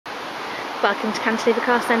Welcome to Cantilever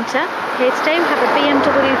Car Centre. Here today we have a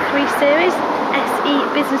BMW 3 Series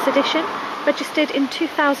SE Business Edition, registered in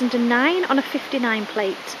 2009 on a 59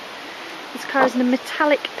 plate. This car is in a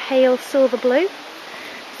metallic pale silver blue.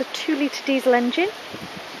 It's a 2-litre diesel engine.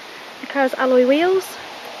 The car has alloy wheels,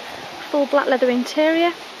 full black leather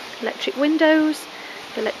interior, electric windows,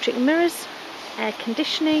 electric mirrors, air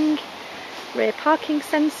conditioning, rear parking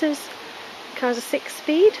sensors. The car is a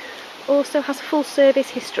 6-speed, also has full service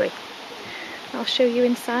history. I'll show you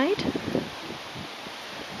inside.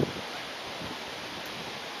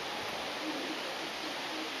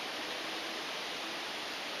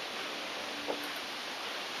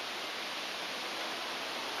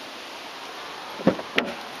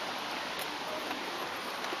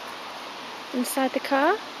 Inside the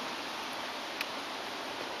car,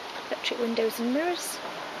 electric windows and mirrors,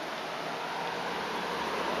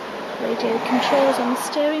 radio controls on the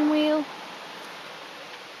steering wheel,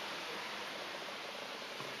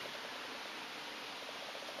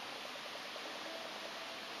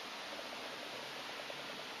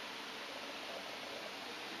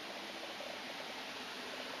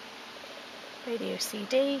 radio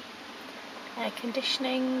CD, air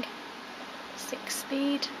conditioning,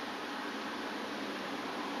 6-speed,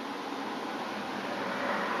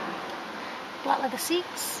 black leather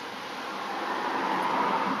seats,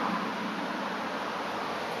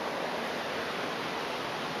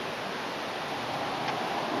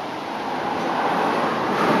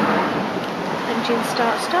 engine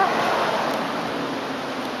start-stop,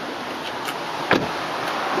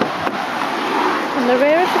 on the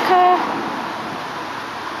rear of the car,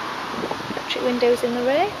 electric windows in the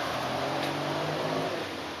rear,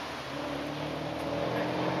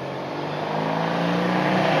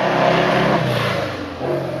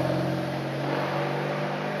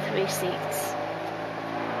 three seats.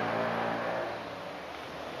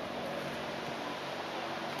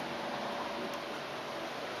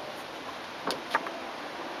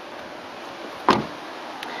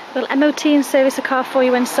 We'll MOT and service a car for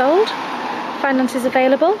you when sold. Finance is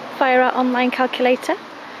available via our online calculator.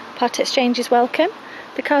 Part exchange is welcome.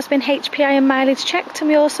 The car's been HPI and mileage checked, and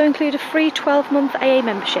we also include a free 12-month AA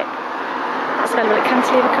membership. That's available at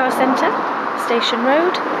Cantilever Car Centre, Station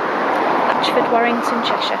Road, Latchford, Warrington,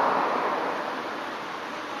 Cheshire.